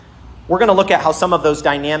we're going to look at how some of those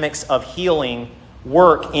dynamics of healing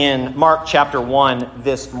work in Mark chapter 1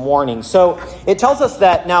 this morning. So it tells us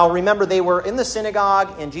that, now remember, they were in the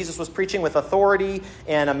synagogue and Jesus was preaching with authority,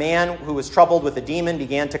 and a man who was troubled with a demon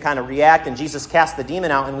began to kind of react, and Jesus cast the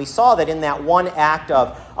demon out. And we saw that in that one act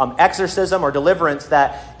of exorcism or deliverance,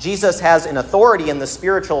 that Jesus has an authority in the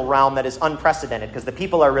spiritual realm that is unprecedented, because the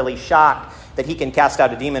people are really shocked that he can cast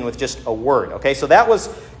out a demon with just a word. Okay, so that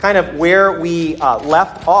was kind of where we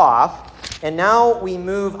left off. And now we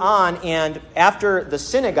move on, and after the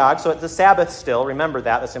synagogue, so it's the Sabbath still, remember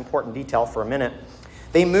that, that's an important detail for a minute.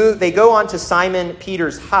 They go on to Simon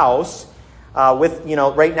Peter's house with,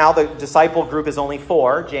 right now the disciple group is only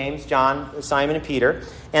 4, James, John, Simon, and Peter.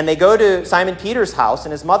 And they go to Simon Peter's house,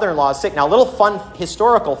 and his mother-in-law is sick. Now, a little fun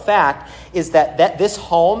historical fact is that this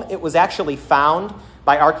home, it was actually found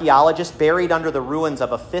by archaeologists buried under the ruins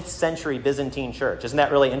of a 5th century Byzantine church. Isn't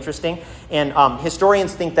that really interesting? And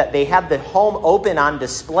historians think that they had the home open on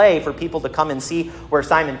display for people to come and see where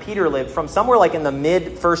Simon Peter lived from somewhere like in the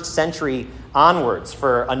mid-1st century onwards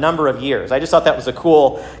for a number of years. I just thought that was a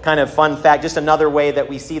cool kind of fun fact, just another way that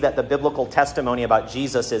we see that the biblical testimony about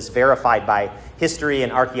Jesus is verified by history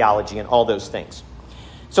and archaeology and all those things.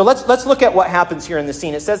 So let's look at what happens here in the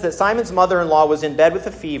scene. It says that Simon's mother-in-law was in bed with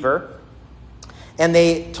a fever, and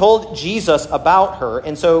they told Jesus about her.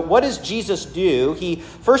 And so what does Jesus do? He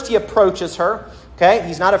approaches her. Okay,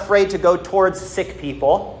 he's not afraid to go towards sick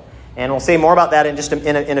people. And we'll say more about that in just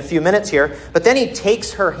in a few minutes here. But then he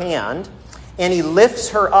takes her hand and he lifts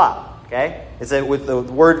her up. Okay, with the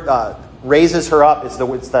word raises her up.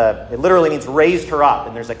 It literally means raised her up.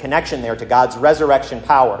 And there's a connection there to God's resurrection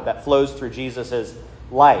power that flows through Jesus's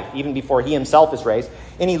life, even before he himself is raised.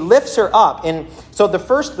 And he lifts her up. And so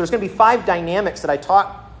there's going to be 5 dynamics that I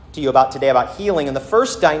talked to you about today about healing. And the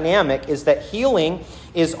first dynamic is that healing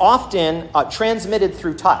is often transmitted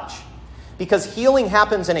through touch. Because healing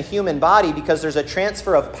happens in a human body because there's a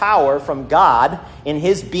transfer of power from God in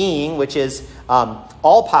his being, which is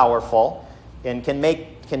all-powerful and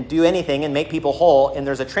can do anything and make people whole. And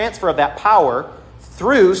there's a transfer of that power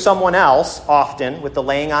through someone else, often with the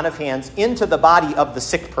laying on of hands, into the body of the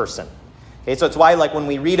sick person. Okay, so it's why, like when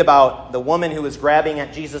we read about the woman who was grabbing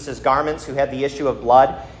at Jesus' garments, who had the issue of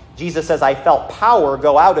blood, Jesus says, I felt power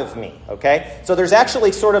go out of me. Okay, so there's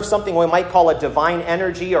actually sort of something we might call a divine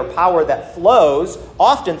energy or power that flows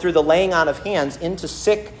often through the laying on of hands into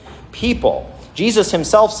sick people. Jesus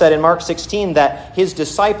himself said in Mark 16 that his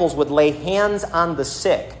disciples would lay hands on the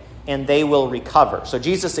sick and they will recover. So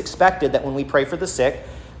Jesus expected that when we pray for the sick,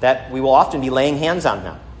 that we will often be laying hands on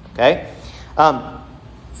them. Okay?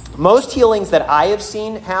 Most healings that I have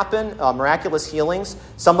seen happen, miraculous healings,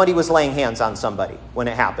 somebody was laying hands on somebody when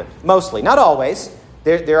it happened. Mostly. Not always.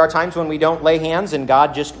 There are times when we don't lay hands and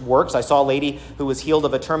God just works. I saw a lady who was healed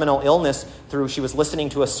of a terminal illness she was listening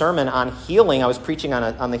to a sermon on healing. I was preaching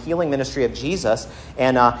on the healing ministry of Jesus,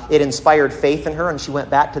 and it inspired faith in her, and she went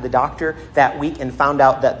back to the doctor that week and found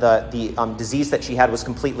out that the disease that she had was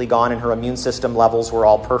completely gone and her immune system levels were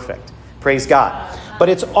all perfect. Praise God. But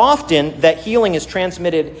it's often that healing is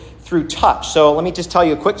transmitted through touch. So let me just tell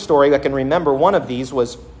you a quick story. I can remember one of these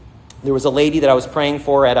was, there was a lady that I was praying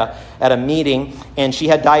for at a meeting, and she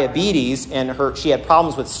had diabetes, and she had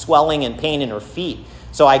problems with swelling and pain in her feet.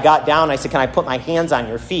 So I got down and I said, can I put my hands on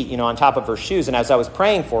your feet, on top of her shoes? And as I was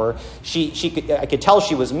praying for her, I could tell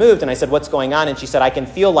she was moved, and I said, what's going on? And she said, I can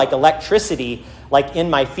feel like electricity like in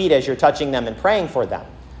my feet as you're touching them and praying for them.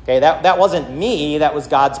 Okay, that wasn't me. That was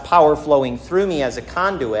God's power flowing through me as a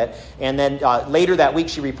conduit. And then later that week,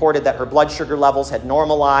 she reported that her blood sugar levels had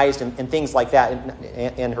normalized and things like that,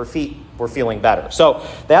 and her feet were feeling better. So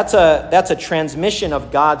that's a transmission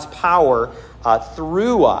of God's power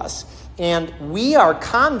through us. And we are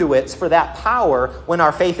conduits for that power when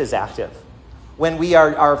our faith is active, when we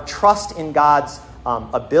are trust in God's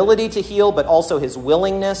ability to heal, but also his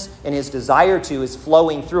willingness and his desire to is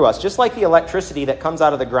flowing through us. Just like the electricity that comes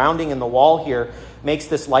out of the grounding in the wall here makes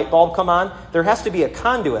this light bulb come on, there has to be a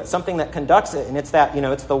conduit, something that conducts it, and it's that,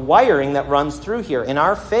 it's the wiring that runs through here. And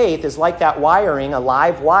our faith is like that wiring, a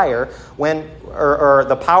live wire, or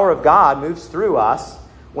the power of God moves through us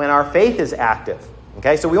when our faith is active.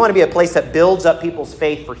 Okay, so we want to be a place that builds up people's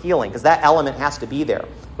faith for healing, because that element has to be there,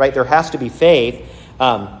 right? There has to be faith.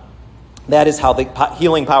 That is how the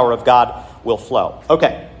healing power of God will flow.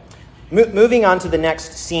 Okay, moving on to the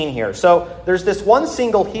next scene here. So there's this one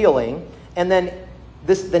single healing, and then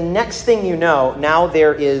the next thing you know, now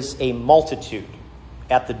there is a multitude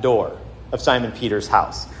at the door of Simon Peter's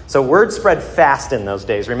house. So word spread fast in those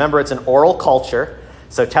days. Remember, it's an oral culture.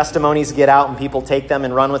 So testimonies get out and people take them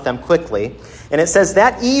and run with them quickly. And it says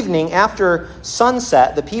that evening after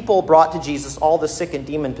sunset, the people brought to Jesus all the sick and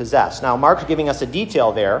demon-possessed. Now, Mark's giving us a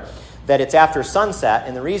detail there that it's after sunset.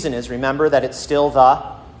 And the reason is, remember, that it's still the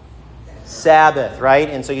Sabbath, right?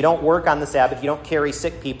 And so you don't work on the Sabbath. You don't carry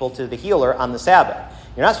sick people to the healer on the Sabbath.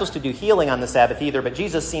 You're not supposed to do healing on the Sabbath either, but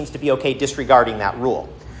Jesus seems to be okay disregarding that rule.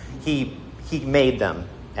 He made them,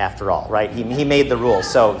 after all, right? He made the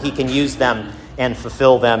rules, so he can use them and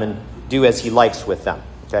fulfill them and do as he likes with them.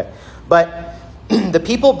 Okay, but the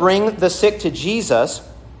people bring the sick to Jesus,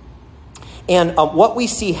 and what we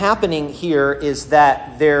see happening here is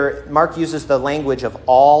that Mark uses the language of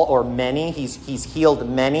all or many. He's healed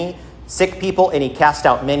many sick people, and he cast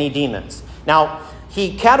out many demons. Now,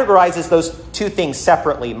 he categorizes those two things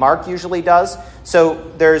separately. Mark usually does. So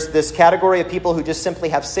there's this category of people who just simply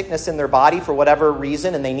have sickness in their body for whatever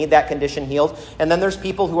reason, and they need that condition healed. And then there's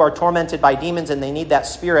people who are tormented by demons, and they need that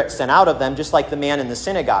spirit sent out of them, just like the man in the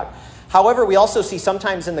synagogue. However, we also see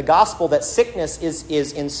sometimes in the gospel that sickness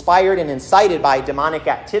is inspired and incited by demonic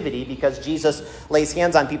activity, because Jesus lays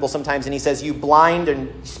hands on people sometimes, and he says, you blind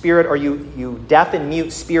and spirit, or you deaf and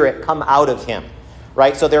mute spirit, come out of him.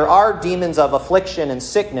 Right? So there are demons of affliction and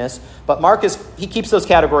sickness, but Mark he keeps those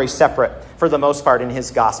categories separate for the most part in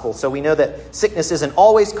his gospel. So we know that sickness isn't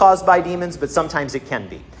always caused by demons, but sometimes it can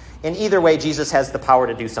be. In either way, Jesus has the power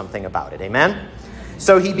to do something about it. Amen?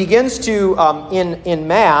 So he begins to, in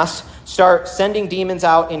mass, start sending demons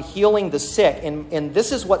out and healing the sick. And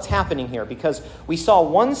this is what's happening here, because we saw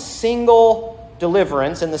one single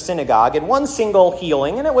deliverance in the synagogue and one single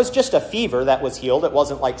healing, and it was just a fever that was healed. It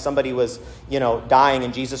wasn't like somebody was, dying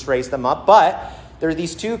and Jesus raised them up. But there are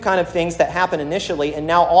these two kind of things that happen initially, and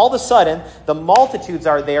now all of a sudden the multitudes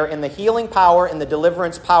are there, and the healing power and the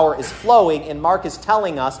deliverance power is flowing, and Mark is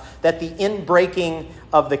telling us that the inbreaking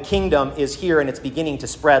of the kingdom is here, and it's beginning to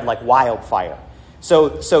spread like wildfire. So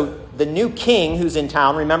the new king who's in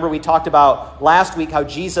town, remember we talked about last week how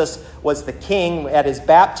Jesus was the king at his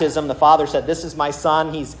baptism. The Father said, this is my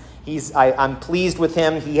son. I'm pleased with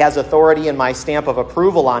him. He has authority and my stamp of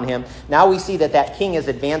approval on him. Now we see that king is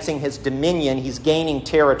advancing his dominion. He's gaining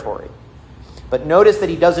territory. But notice that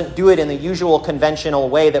he doesn't do it in the usual conventional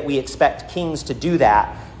way that we expect kings to do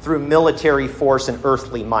that, through military force and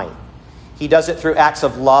earthly might. He does it through acts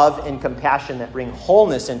of love and compassion that bring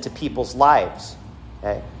wholeness into people's lives.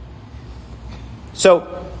 Okay.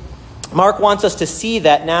 So Mark wants us to see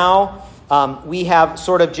that now we have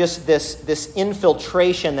sort of just this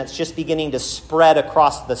infiltration that's just beginning to spread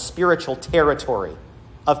across the spiritual territory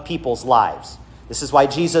of people's lives. This is why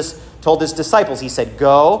Jesus told his disciples, he said,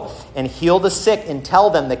 go and heal the sick and tell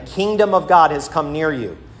them the kingdom of God has come near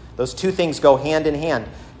you. Those two things go hand in hand,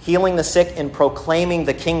 healing the sick and proclaiming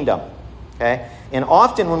the kingdom. Okay? And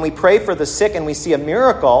often when we pray for the sick and we see a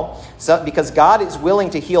miracle, because God is willing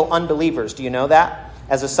to heal unbelievers, do you know that?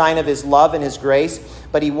 As a sign of his love and his grace.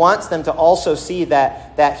 But he wants them to also see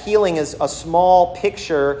that healing is a small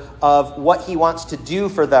picture of what he wants to do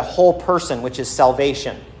for the whole person, which is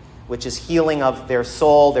salvation, which is healing of their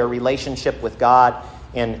soul, their relationship with God,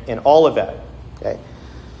 and all of it.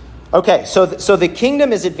 Okay, so the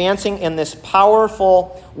kingdom is advancing in this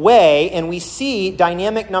powerful way, and we see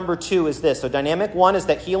dynamic number 2 is this. So dynamic 1 is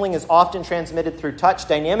that healing is often transmitted through touch.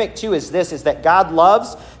 Dynamic 2 is this, is that God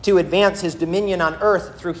loves to advance his dominion on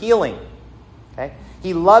earth through healing. Okay?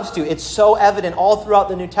 He loves to. It's so evident all throughout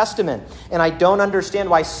the New Testament. And I don't understand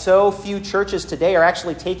why so few churches today are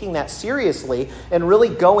actually taking that seriously and really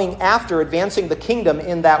going after advancing the kingdom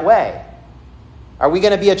in that way. Are we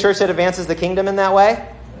going to be a church that advances the kingdom in that way?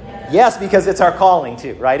 Yes, because it's our calling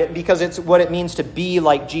too, right? Because it's what it means to be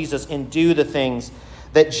like Jesus and do the things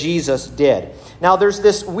that Jesus did. Now, there's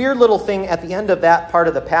this weird little thing at the end of that part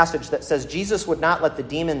of the passage that says Jesus would not let the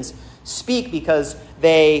demons speak because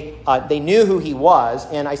they knew who he was.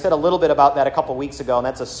 And I said a little bit about that a couple weeks ago, and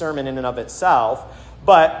that's a sermon in and of itself.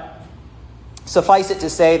 But suffice it to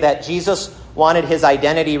say that Jesus wanted his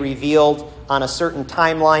identity revealed on a certain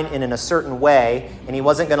timeline and in a certain way, and he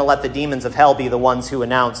wasn't going to let the demons of hell be the ones who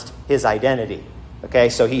announced his identity. Okay,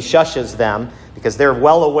 so he shushes them because they're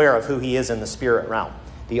well aware of who he is in the spirit realm,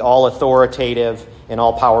 the all-authoritative and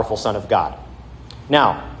all-powerful Son of God.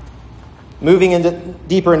 Now, moving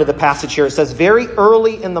deeper into the passage here, it says, very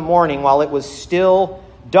early in the morning, while it was still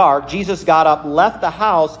dark, Jesus got up, left the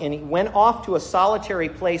house, and he went off to a solitary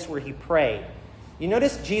place where he prayed. You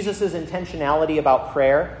notice Jesus' intentionality about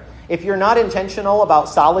prayer? If you're not intentional about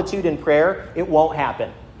solitude and prayer, it won't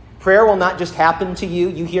happen. Prayer will not just happen to you.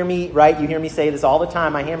 You hear me, right? You hear me say this all the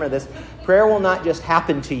time. I hammer this. Prayer will not just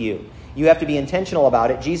happen to you. You have to be intentional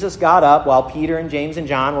about it. Jesus got up while Peter and James and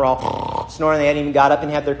John were all snoring. They hadn't even got up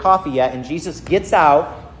and had their coffee yet. And Jesus gets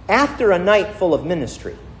out after a night full of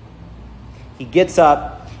ministry. He gets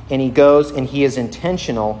up and he goes and he is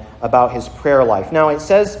intentional about his prayer life. Now, it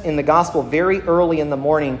says in the gospel very early in the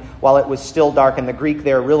morning while it was still dark, and the Greek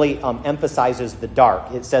there really emphasizes the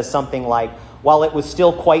dark. It says something like, while it was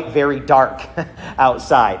still quite very dark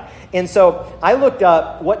outside. And so I looked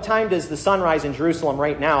up, what time does the sun rise in Jerusalem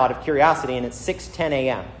right now out of curiosity, and it's 6:10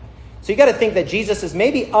 a.m. So you got to think that Jesus is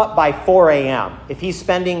maybe up by 4 a.m. if he's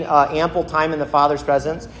spending ample time in the Father's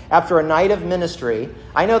presence. After a night of ministry,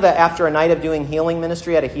 I know that after a night of doing healing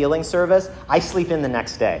ministry at a healing service, I sleep in the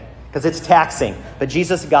next day because it's taxing. But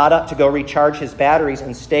Jesus got up to go recharge his batteries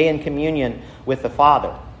and stay in communion with the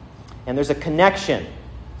Father. And there's a connection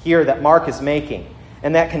here that Mark is making.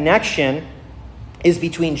 And that connection is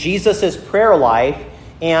between Jesus' prayer life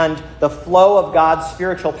and the flow of God's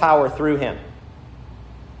spiritual power through him.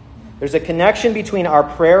 There's a connection between our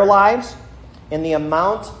prayer lives and the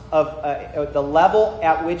amount of the level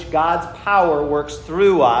at which God's power works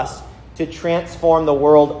through us to transform the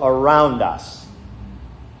world around us.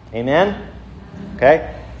 Amen?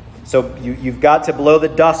 Okay? So you've got to blow the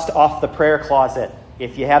dust off the prayer closet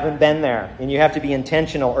if you haven't been there. And you have to be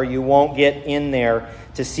intentional or you won't get in there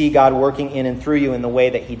to see God working in and through you in the way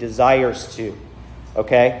that he desires to.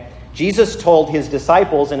 Okay? Jesus told his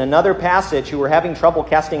disciples in another passage who were having trouble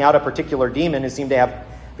casting out a particular demon who seemed to have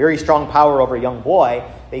very strong power over a young boy.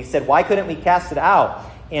 They said, why couldn't we cast it out?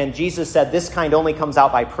 And Jesus said, this kind only comes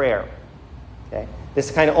out by prayer. Okay?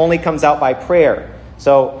 This kind only comes out by prayer.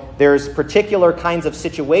 So there's particular kinds of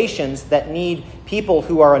situations that need people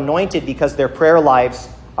who are anointed because their prayer lives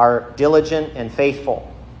are diligent and faithful.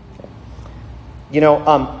 Okay? You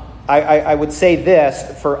know, I would say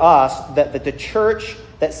this for us, that the church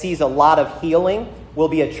that sees a lot of healing will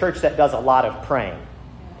be a church that does a lot of praying.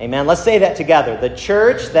 Amen. Let's say that together. The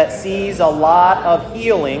church that sees a lot of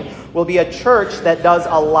healing will be a church that does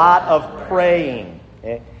a lot of praying.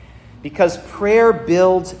 Okay? Because prayer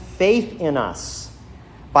builds faith in us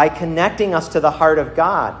by connecting us to the heart of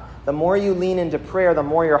God. The more you lean into prayer, the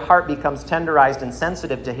more your heart becomes tenderized and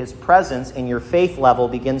sensitive to his presence, and your faith level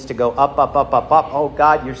begins to go up, up, up, up, up. Oh,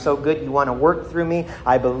 God, you're so good. You want to work through me.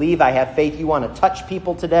 I believe. I have faith. You want to touch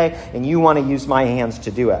people today, and you want to use my hands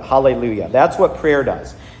to do it. Hallelujah. That's what prayer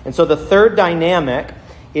does. And so the third dynamic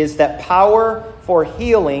is that power for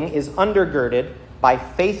healing is undergirded by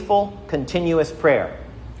faithful, continuous prayer.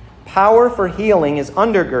 Power for healing is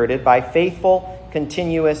undergirded by faithful,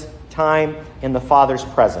 continuous time in the Father's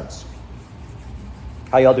presence.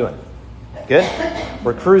 How y'all doing? Good?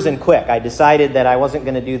 We're cruising quick. I decided that I wasn't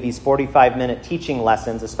going to do these 45-minute teaching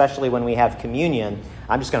lessons, especially when we have communion.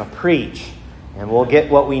 I'm just going to preach, and we'll get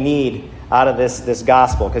what we need out of this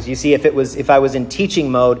gospel. Because you see, if I was in teaching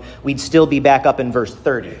mode, we'd still be back up in verse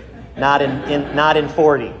 30, not in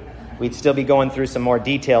 40. We'd still be going through some more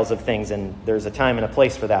details of things, and there's a time and a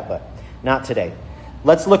place for that, but not today.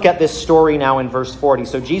 Let's look at this story now in verse 40.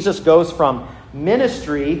 So Jesus goes from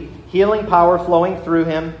ministry, healing power flowing through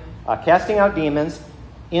him, casting out demons,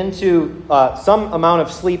 into some amount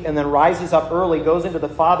of sleep, and then rises up early, goes into the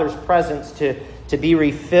Father's presence to be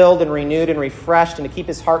refilled and renewed and refreshed and to keep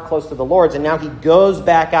his heart close to the Lord's. And now he goes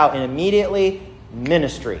back out and immediately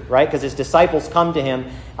ministry, right? Because his disciples come to him.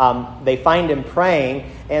 They find him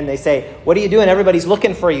praying, and they say, what are you doing? Everybody's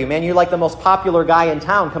looking for you, man. You're like the most popular guy in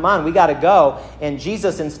town. Come on, we got to go. And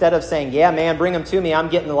Jesus, instead of saying, yeah, man, bring him to me. I'm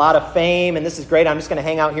getting a lot of fame, and this is great. I'm just going to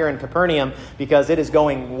hang out here in Capernaum because it is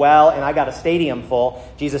going well, and I got a stadium full.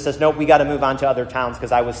 Jesus says, nope, we got to move on to other towns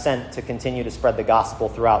because I was sent to continue to spread the gospel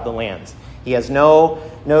throughout the lands. He has no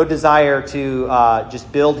desire to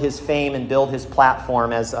just build his fame and build his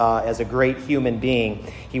platform as a great human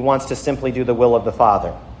being. He wants to simply do the will of the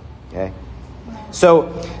Father. Okay.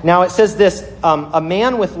 So now it says this: a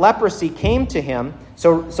man with leprosy came to him.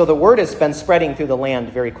 So the word has been spreading through the land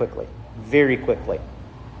very quickly, very quickly.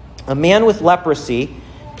 A man with leprosy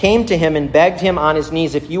came to him and begged him on his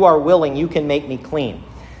knees, "If you are willing, you can make me clean."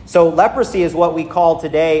 So leprosy is what we call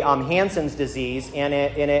today Hansen's disease, and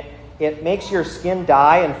it makes your skin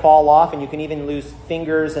die and fall off, and you can even lose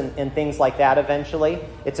fingers and things like that eventually.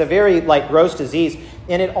 It's a very gross disease.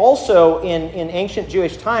 And it also, in ancient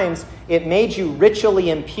Jewish times, it made you ritually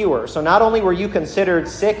impure. So not only were you considered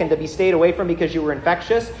sick and to be stayed away from because you were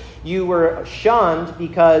infectious, you were shunned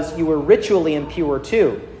because you were ritually impure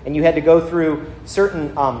too. And you had to go through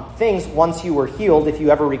certain things once you were healed, if you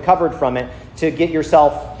ever recovered from it, to get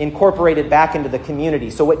yourself incorporated back into the community.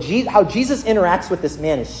 So how Jesus interacts with this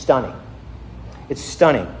man is stunning. It's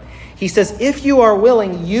stunning. He says, if you are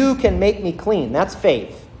willing, you can make me clean. That's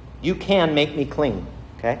faith. You can make me clean.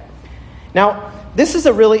 Okay? Now, this is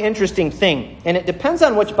a really interesting thing, and it depends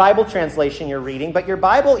on which Bible translation you're reading, but your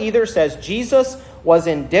Bible either says Jesus was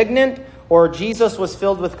indignant or Jesus was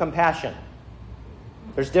filled with compassion.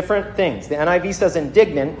 There's different things. The NIV says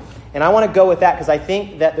indignant, and I want to go with that because I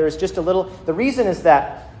think that there's just a little... The reason is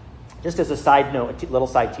that, just as a side note, a little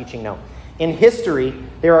side teaching note, in history,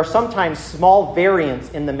 there are sometimes small variants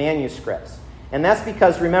in the manuscripts. And that's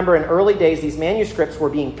because, remember, in early days, these manuscripts were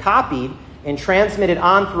being copied and transmitted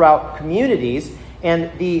on throughout communities,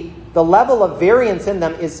 and the level of variance in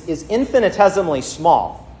them is infinitesimally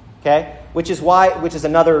small, okay? Which is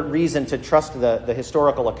another reason to trust the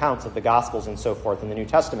historical accounts of the Gospels and so forth in the New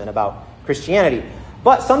Testament about Christianity.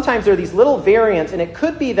 But sometimes there are these little variants, and it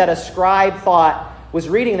could be that a scribe was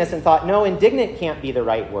reading this and thought, no, indignant can't be the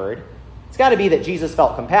right word. It's got to be that Jesus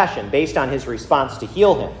felt compassion based on his response to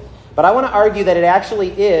heal him. But I want to argue that it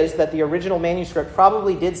actually is that the original manuscript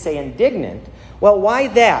probably did say indignant. Well, why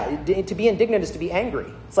that? To be indignant is to be angry.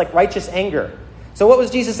 It's like righteous anger. So what was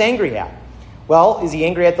Jesus angry at? Well, is he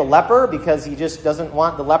angry at the leper because he just doesn't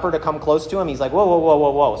want the leper to come close to him? He's like,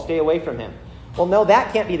 whoa, stay away from him. Well, no,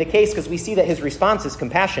 that can't be the case because we see that his response is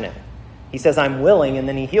compassionate. He says, I'm willing, and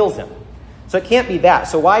then he heals him. So it can't be that.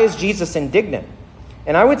 So why is Jesus indignant?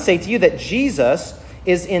 And I would say to you that Jesus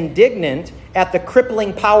is indignant at the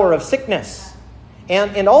crippling power of sickness.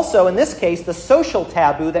 And also, in this case, the social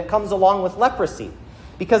taboo that comes along with leprosy.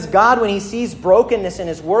 Because God, when he sees brokenness in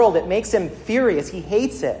his world, it makes him furious. He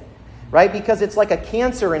hates it, right? Because it's like a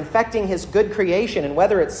cancer infecting his good creation. And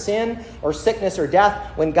whether it's sin or sickness or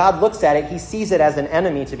death, when God looks at it, he sees it as an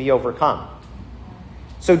enemy to be overcome.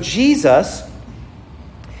 So Jesus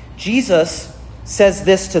says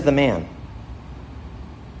this to the man.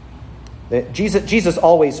 Jesus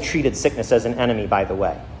always treated sickness as an enemy, by the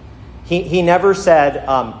way. He never said,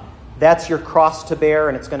 that's your cross to bear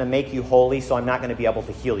and it's going to make you holy, so I'm not going to be able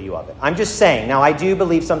to heal you of it. I'm just saying. Now, I do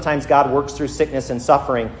believe sometimes God works through sickness and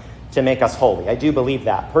suffering to make us holy. I do believe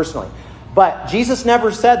that, personally. But Jesus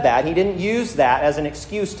never said that. He didn't use that as an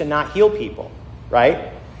excuse to not heal people,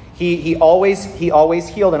 right? He always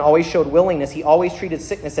healed and always showed willingness. He always treated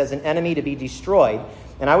sickness as an enemy to be destroyed.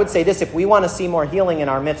 And I would say this, if we want to see more healing in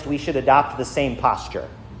our midst, we should adopt the same posture.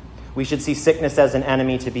 We should see sickness as an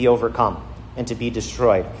enemy to be overcome and to be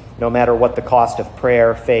destroyed, no matter what the cost of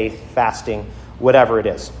prayer, faith, fasting, whatever it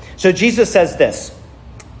is. So Jesus says this,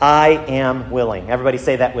 I am willing. Everybody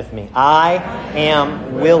say that with me. I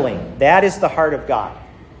am willing. That is the heart of God.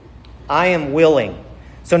 I am willing.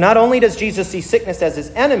 So not only does Jesus see sickness as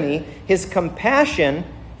his enemy, his compassion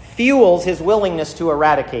fuels his willingness to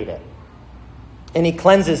eradicate it. And he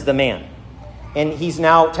cleanses the man. And he's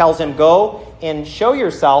now tells him, go and show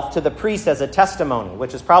yourself to the priest as a testimony,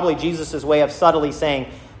 which is probably Jesus' way of subtly saying,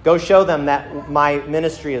 go show them that my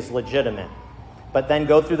ministry is legitimate. But then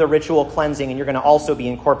go through the ritual cleansing and you're going to also be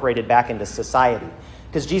incorporated back into society.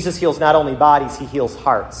 Because Jesus heals not only bodies, he heals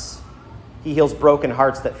hearts. He heals broken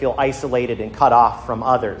hearts that feel isolated and cut off from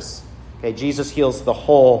others. Okay, Jesus heals the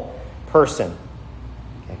whole person.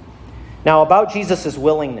 Okay. Now, about Jesus'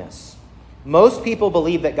 willingness. Most people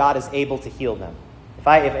believe that God is able to heal them. If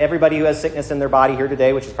everybody who has sickness in their body here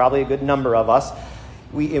today, which is probably a good number of us,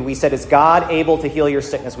 we said, is God able to heal your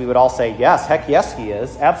sickness? We would all say, yes, heck yes, he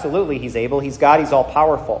is. Absolutely, he's able. He's God, he's all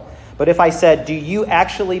powerful. But if I said, do you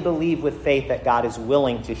actually believe with faith that God is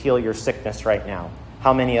willing to heal your sickness right now?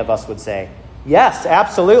 How many of us would say, yes,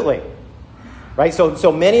 absolutely. Right?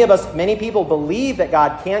 So many people believe that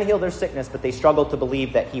God can heal their sickness, but they struggle to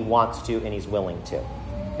believe that he wants to and he's willing to.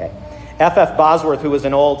 Okay. F.F. Bosworth, who was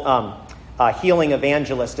an old healing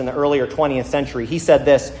evangelist in the earlier 20th century, he said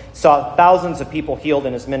this, saw thousands of people healed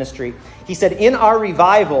in his ministry. He said, in our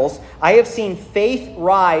revivals, I have seen faith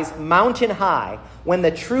rise mountain high when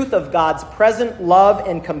the truth of God's present love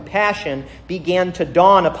and compassion began to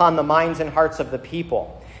dawn upon the minds and hearts of the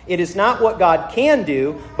people. It is not what God can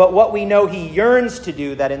do, but what we know he yearns to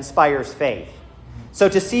do that inspires faith. So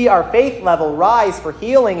to see our faith level rise for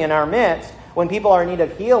healing in our midst, when people are in need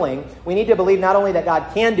of healing, we need to believe not only that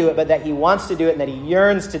God can do it, but that he wants to do it and that he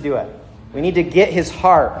yearns to do it. We need to get his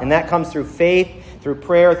heart, and that comes through faith, through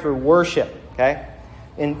prayer, through worship, okay?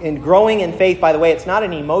 And growing in faith, by the way, it's not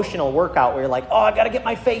an emotional workout where you're like, I got to get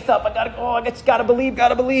my faith up. I just got to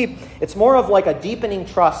believe. It's more of like a deepening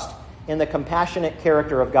trust in the compassionate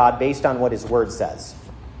character of God based on what his word says.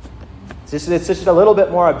 It's just a little bit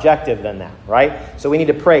more objective than that, right? So we need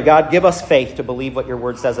to pray, God, give us faith to believe what your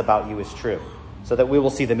word says about you is true, so that we will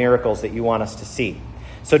see the miracles that you want us to see.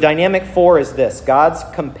 So dynamic 4 is this. God's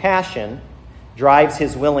compassion drives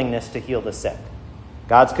his willingness to heal the sick.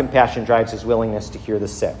 God's compassion drives his willingness to heal the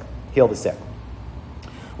sick.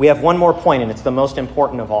 we have one more point, and it's the most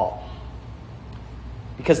important of all.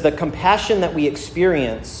 Because the compassion that we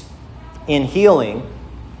experience in healing,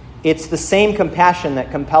 it's the same compassion that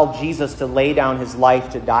compelled Jesus to lay down his life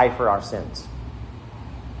to die for our sins.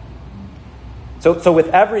 So with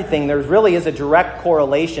everything, there really is a direct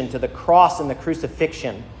correlation to the cross and the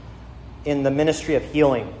crucifixion in the ministry of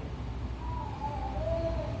healing.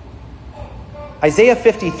 Isaiah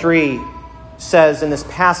 53 says in this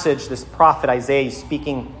passage, this prophet Isaiah is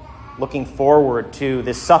speaking, looking forward to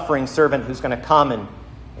this suffering servant who's going to come and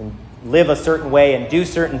live a certain way and do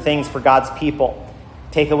certain things for God's people,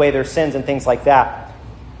 take away their sins and things like that.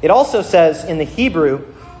 It also says in the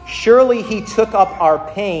Hebrew, surely he took up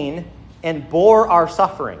our pain and bore our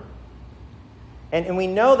suffering. And we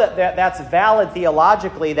know that's valid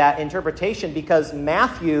theologically, that interpretation, because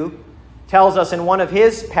Matthew tells us in one of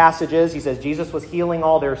his passages, he says Jesus was healing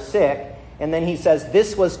all their sick, and then he says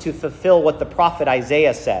this was to fulfill what the prophet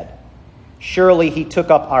Isaiah said. Surely he took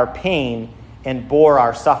up our pain and bore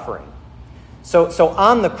our suffering. So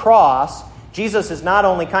on the cross, Jesus is not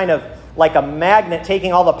only kind of like a magnet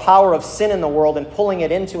taking all the power of sin in the world and pulling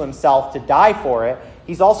it into himself to die for it.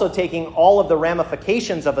 He's also taking all of the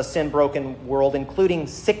ramifications of a sin-broken world, including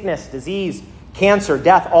sickness, disease, cancer,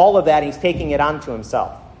 death, all of that, he's taking it onto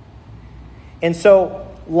himself. And so,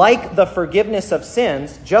 like the forgiveness of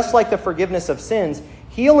sins, just like the forgiveness of sins,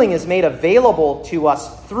 healing is made available to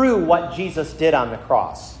us through what Jesus did on the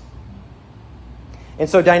cross. And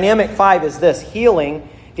so dynamic 5 is this: healing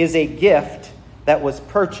is a gift that was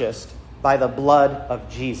purchased by the blood of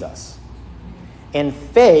Jesus. And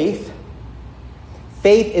faith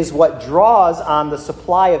is what draws on the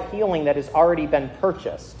supply of healing that has already been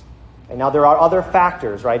purchased. And now there are other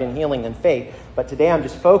factors, right, in healing than faith, but today I'm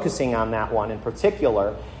just focusing on that one in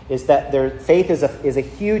particular, is that faith is a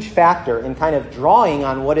huge factor in kind of drawing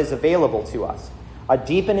on what is available to us. A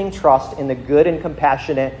deepening trust in the good and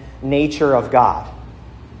compassionate nature of God,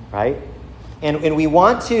 right? And we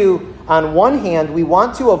want to, on one hand, we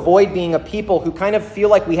want to avoid being a people who kind of feel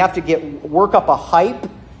like we have to work up a hype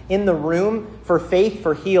in the room for faith,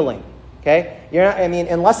 for healing. Okay?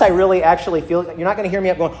 Unless I really actually feel it, you're not going to hear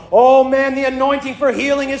me up going, oh man, the anointing for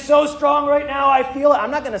healing is so strong right now, I feel it.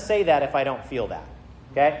 I'm not going to say that if I don't feel that.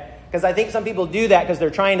 Okay? Because I think some people do that because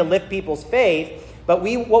they're trying to lift people's faith. But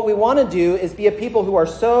what we want to do is be a people who are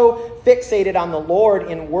so fixated on the Lord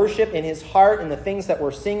in worship, in his heart, and the things that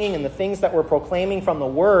we're singing and the things that we're proclaiming from the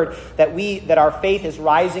Word, that our faith is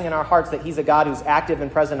rising in our hearts, that he's a God who's active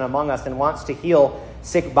and present among us and wants to heal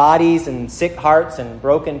sick bodies and sick hearts and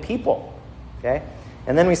broken people. Okay?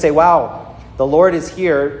 And then we say, wow, the Lord is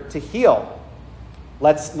here to heal.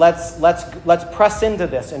 Let's press into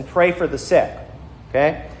this and pray for the sick.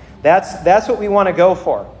 Okay? That's what we want to go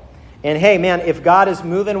for. And hey, man, if God is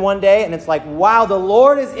moving one day and it's like, wow, the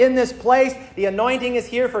Lord is in this place, the anointing is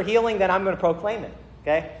here for healing, then I'm going to proclaim it.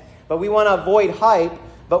 Okay? But we want to avoid hype,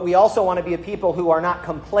 but we also want to be a people who are not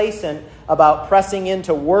complacent about pressing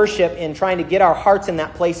into worship and trying to get our hearts in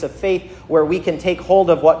that place of faith where we can take hold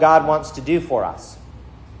of what God wants to do for us.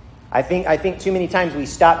 I think too many times we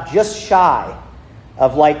stop just shy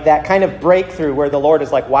of like that kind of breakthrough where the Lord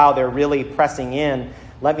is like, wow, they're really pressing in.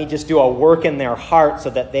 Let me just do a work in their heart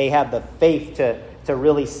so that they have the faith to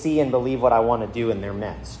really see and believe what I want to do in their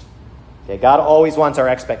midst. Okay, God always wants our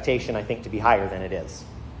expectation, I think, to be higher than it is.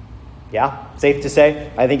 Yeah? Safe to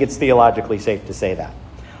say? I think it's theologically safe to say that.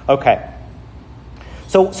 Okay.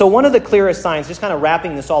 So one of the clearest signs, just kind of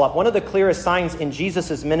wrapping this all up, one of the clearest signs in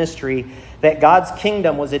Jesus' ministry that God's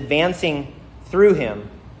kingdom was advancing through him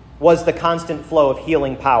was the constant flow of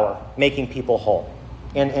healing power, making people whole.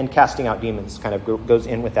 And casting out demons kind of goes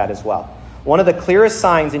in with that as well. One of the clearest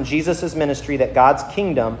signs in Jesus' ministry that God's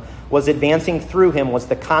kingdom was advancing through him was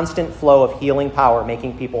the constant flow of healing power,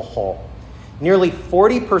 making people whole. Nearly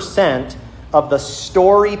 40% of the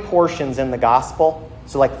story portions in the gospel,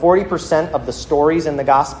 so like 40% of the stories in the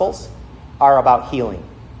gospels are about healing.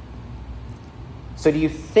 So do you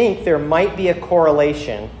think there might be a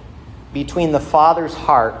correlation between the Father's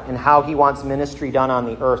heart and how he wants ministry done on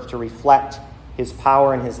the earth to reflect his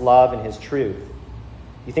power and his love and his truth?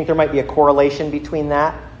 You think there might be a correlation between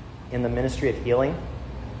that in the ministry of healing?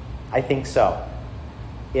 I think so.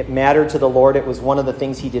 It mattered to the Lord. It was one of the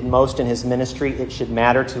things he did most in his ministry. It should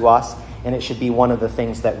matter to us, and it should be one of the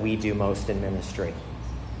things that we do most in ministry,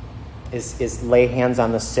 is lay hands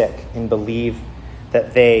on the sick and believe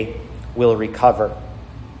that they will recover.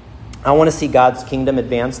 I want to see God's kingdom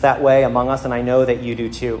advance that way among us, and I know that you do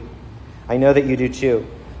too. I know that you do too.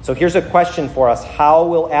 So here's a question for us. How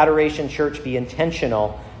will Adoration Church be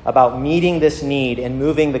intentional about meeting this need and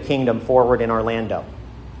moving the kingdom forward in Orlando?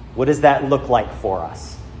 What does that look like for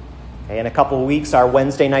us? In a couple of weeks, our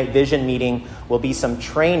Wednesday night vision meeting will be some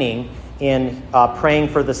training in praying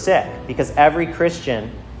for the sick, because every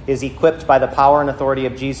Christian is equipped by the power and authority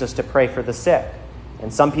of Jesus to pray for the sick.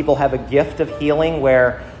 And some people have a gift of healing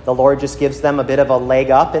where the Lord just gives them a bit of a leg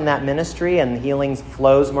up in that ministry and healing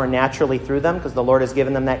flows more naturally through them because the Lord has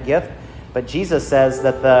given them that gift. But Jesus says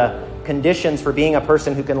that the conditions for being a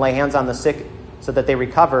person who can lay hands on the sick so that they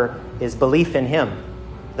recover is belief in him.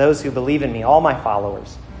 Those who believe in me, all my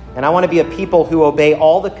followers. And I want to be a people who obey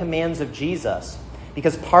all the commands of Jesus,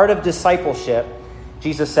 because part of discipleship,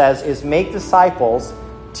 Jesus says, is make disciples,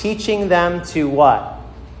 teaching them to what?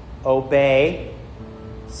 Obey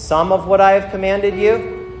some of what I have commanded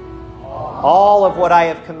you. All of what I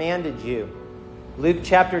have commanded you. Luke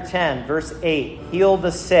chapter 10, verse 8. Heal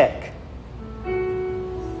the sick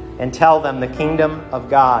and tell them the kingdom of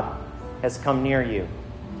God has come near you.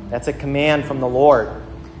 That's a command from the Lord.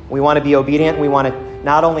 We want to be obedient. We want to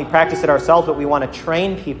not only practice it ourselves, but we want to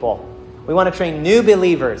train people. We want to train new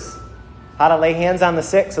believers how to lay hands on the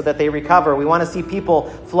sick so that they recover. We want to see people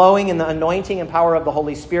flowing in the anointing and power of the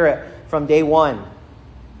Holy Spirit from day one.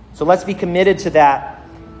 So let's be committed to that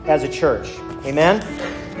as a church. Amen?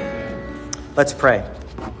 Let's pray.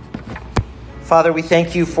 Father, we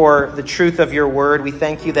thank you for the truth of your word. We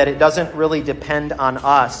thank you that it doesn't really depend on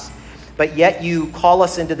us, but yet you call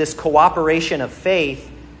us into this cooperation of faith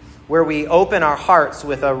where we open our hearts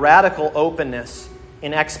with a radical openness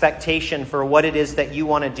in expectation for what it is that you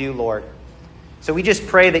want to do, Lord. So we just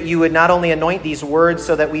pray that you would not only anoint these words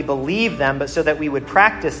so that we believe them, but so that we would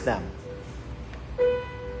practice them.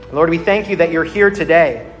 Lord, we thank you that you're here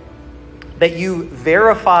today, that you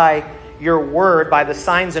verify your word by the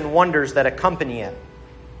signs and wonders that accompany it.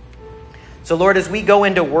 So Lord, as we go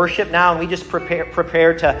into worship now and we just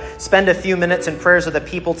prepare to spend a few minutes in prayers of the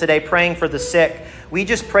people today, praying for the sick, we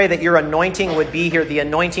just pray that your anointing would be here, the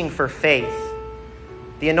anointing for faith.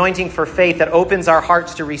 The anointing for faith that opens our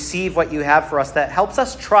hearts to receive what you have for us, that helps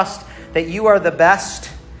us trust that you are the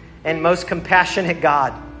best and most compassionate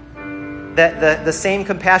God. That the same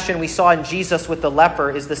compassion we saw in Jesus with the leper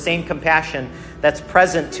is the same compassion that's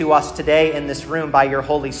present to us today in this room by your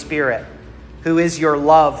Holy Spirit, who is your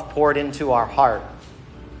love poured into our heart.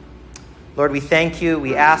 Lord, we thank you.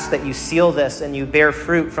 We ask that you seal this and you bear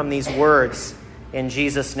fruit from these words in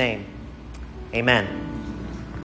Jesus' name. Amen.